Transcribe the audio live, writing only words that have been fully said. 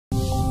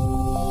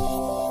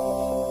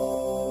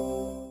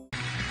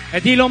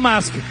ed Elon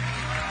Musk.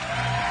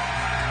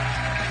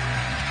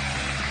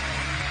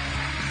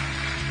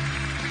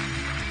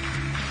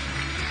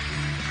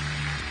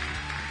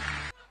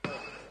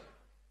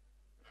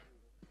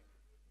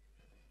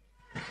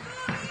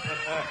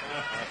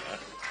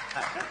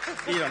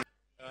 Elon.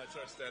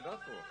 Should I stand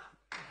up or?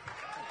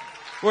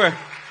 Where?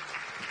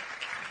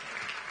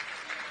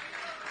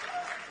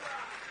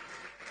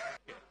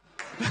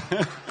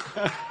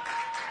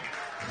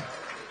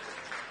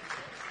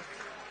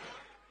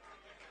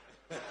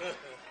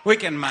 We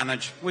can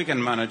manage. We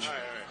can manage. All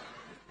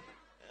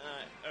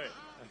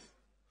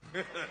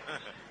right.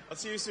 I'll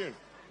see you soon.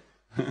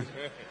 And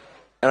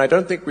I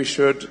don't think we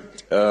should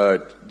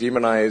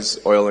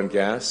demonize oil and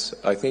gas.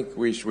 I think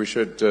we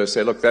should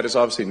say, look, that is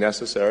obviously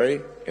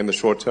necessary in the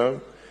short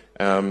term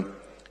and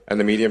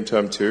the medium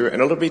term too,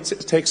 and it'll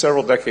take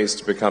several decades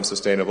to become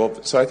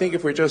sustainable. So I think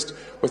if we just,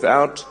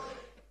 without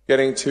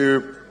getting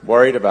too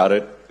worried about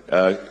it,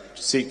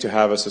 seek to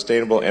have a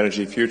sustainable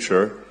energy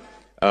future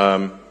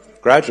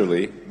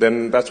gradually,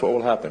 then that's what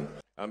will happen.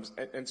 But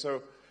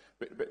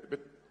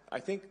I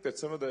think that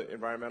some of the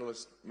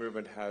environmentalist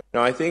movement has...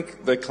 Now, I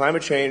think the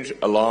climate change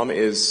alarm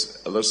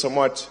is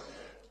somewhat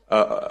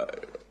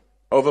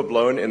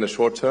overblown in the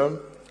short term.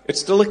 It's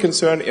still a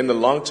concern in the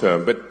long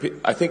term, but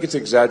I think it's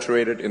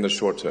exaggerated in the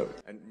short term.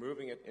 And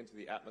moving it into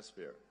the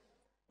atmosphere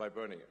by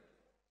burning it.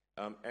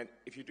 And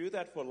if you do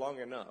that for long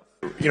enough...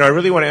 I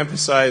really want to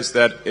emphasize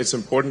that it's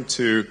important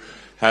to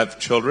have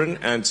children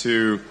and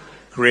to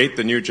create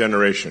the new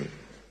generation.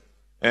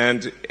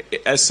 And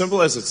as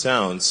simple as it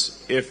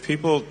sounds, if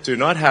people do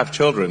not have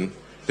children,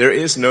 there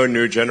is no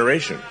new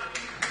generation.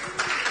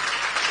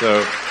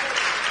 So,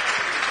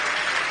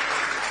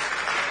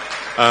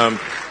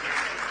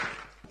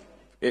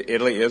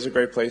 Italy is a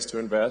great place to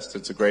invest.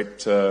 It's a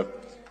great,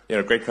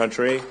 great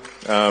country.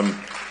 But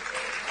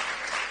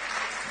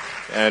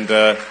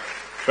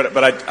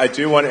I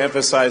do want to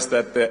emphasize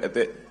that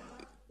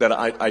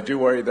I do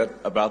worry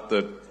about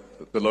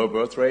the low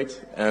birth rate.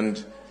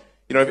 And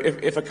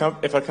if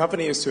a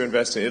company is to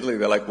invest in Italy,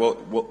 they're like,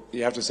 well,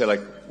 you have to say,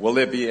 like, will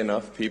there be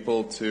enough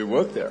people to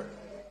work there?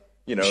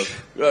 It's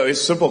a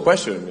simple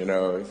question.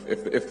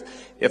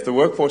 If the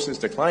workforce is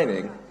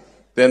declining,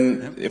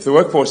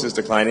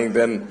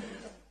 then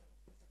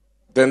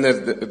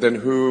then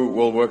who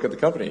will work at the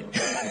company?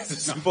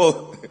 It's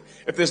simple.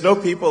 If there's no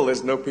people,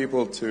 there's no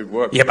people to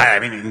work. Yeah, but I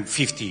mean, in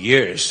 50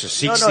 years,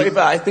 60... No, but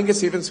I think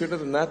it's even sooner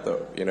than that,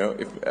 though.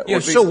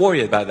 You're so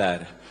worried about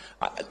that.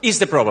 Is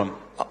the problem?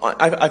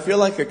 I feel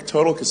like a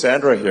total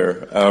Cassandra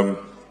here,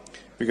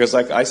 because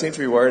I seem to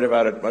be worried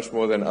about it much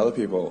more than other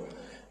people.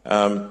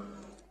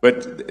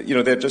 But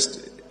there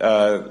just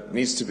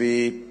needs to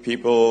be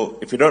people.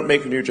 If you don't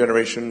make a new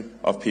generation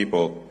of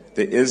people,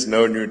 there is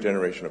no new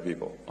generation of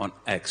people. On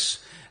X,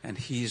 and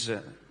he's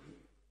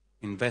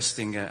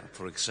investing,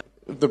 for example.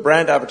 The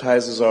brand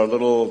advertisers are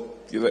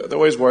they're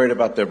always worried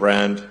about their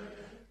brand,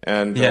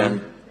 and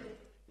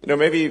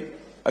maybe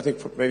I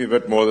think maybe a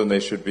bit more than they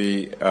should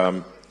be.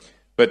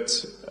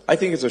 But I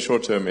think it's a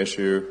short-term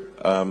issue.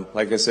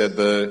 Like I said,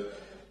 the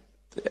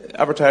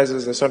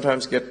advertisers, they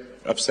sometimes get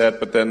upset,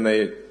 but then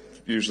they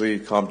usually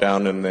calm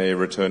down and they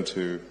return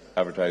to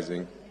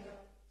advertising.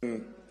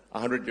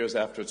 100 years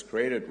after it's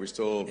created, we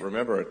still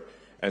remember it,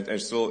 and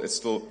it's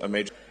still a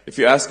major. If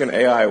you ask an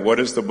AI, what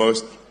is the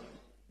most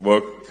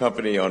woke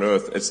company on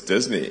earth? It's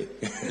Disney.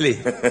 Really?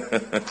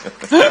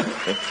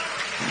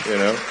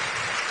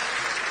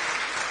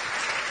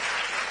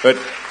 But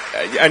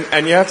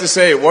and you have to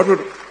say,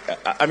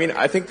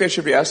 I think they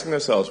should be asking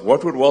themselves,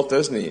 what would Walt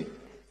Disney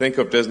think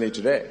of Disney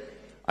today?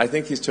 I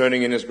think he's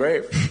turning in his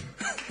grave.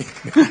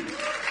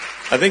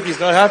 I think he's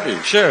not happy.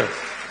 Sure.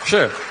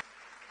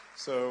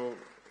 So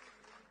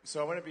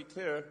I want to be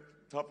clear,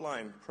 top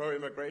line,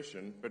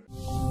 pro-immigration, but...